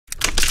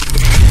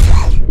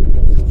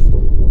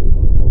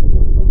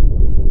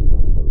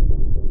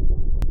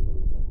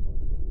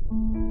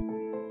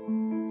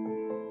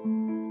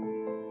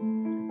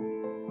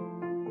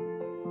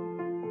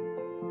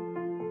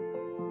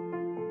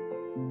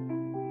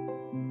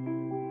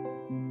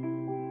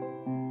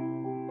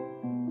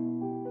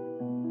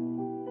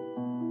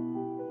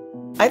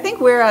I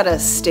think we're at a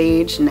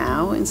stage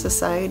now in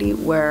society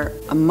where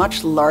a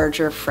much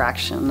larger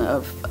fraction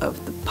of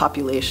the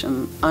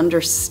population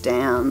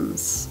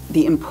understands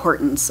the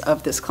importance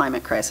of this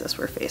climate crisis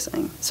we're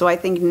facing. So I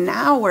think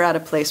now we're at a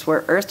place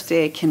where Earth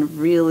Day can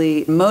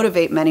really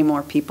motivate many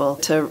more people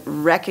to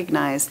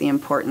recognize the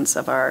importance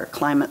of our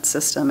climate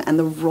system and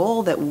the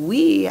role that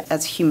we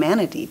as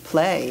humanity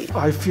play.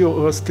 I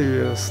feel Earth Day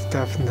is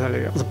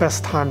definitely the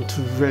best time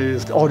to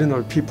raise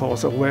ordinary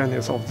people's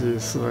awareness of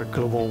this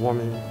global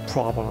warming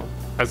problem.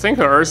 I think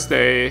Earth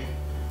Day,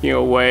 in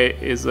a way,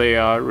 is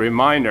a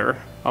reminder,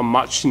 a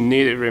much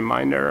needed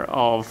reminder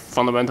of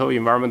fundamental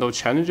environmental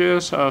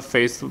challenges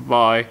faced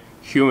by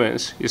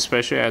humans,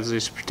 especially at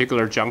this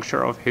particular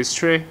juncture of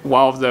history.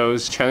 One of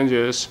those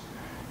challenges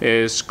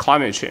is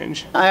climate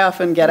change. I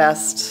often get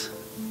asked,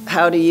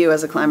 how do you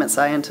as a climate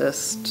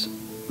scientist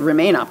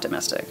remain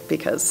optimistic?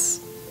 Because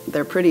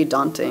they're pretty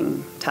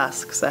daunting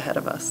tasks ahead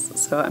of us.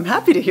 So I'm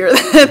happy to hear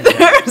that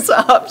there's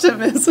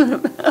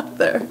optimism out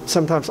there.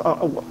 Sometimes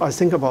I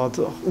think about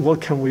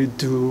what can we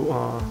do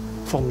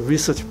from a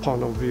research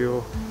point of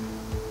view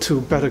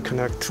to better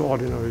connect to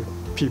ordinary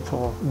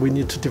people. We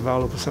need to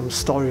develop some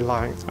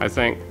storylines. I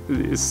think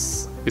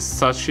it's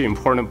such an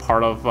important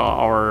part of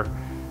our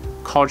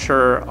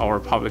culture, our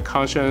public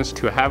conscience,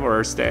 to have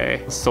Earth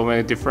Day. So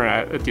many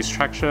different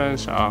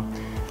distractions.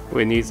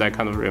 We need that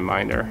kind of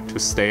reminder to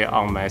stay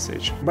on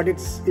message. But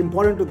it's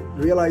important to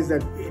realize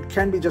that it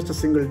can be just a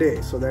single day,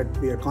 so that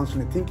we are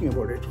constantly thinking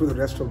about it through the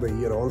rest of the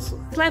year also.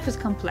 Life is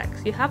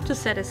complex. You have to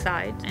set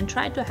aside and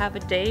try to have a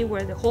day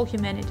where the whole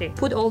humanity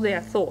put all their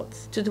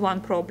thoughts to the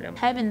one problem.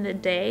 Having the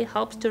day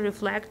helps to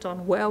reflect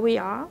on where we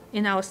are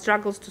in our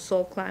struggles to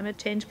solve climate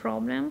change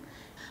problem.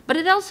 But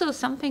it also is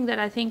something that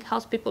I think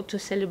helps people to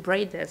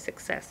celebrate their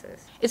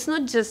successes. It's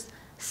not just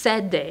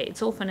sad day,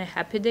 it's often a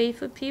happy day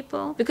for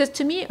people. Because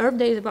to me, Earth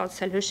Day is about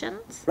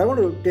solutions. I want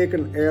to take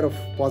an air of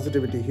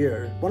positivity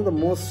here. One of the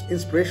most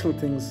inspirational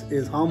things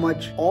is how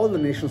much all the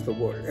nations of the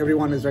world,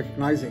 everyone is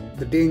recognizing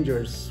the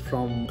dangers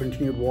from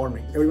continued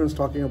warming. Everyone's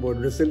talking about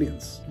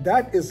resilience.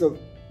 That is a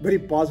very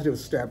positive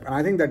step, and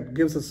I think that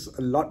gives us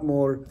a lot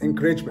more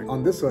encouragement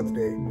on this Earth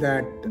Day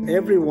that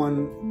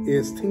everyone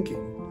is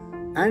thinking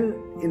and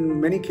in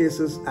many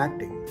cases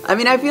acting. I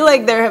mean, I feel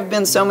like there have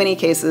been so many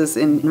cases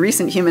in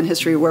recent human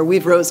history where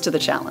we've rose to the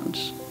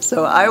challenge.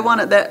 So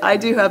I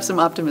do have some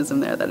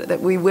optimism there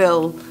that we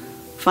will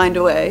find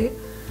a way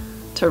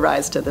to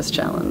rise to this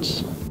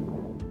challenge.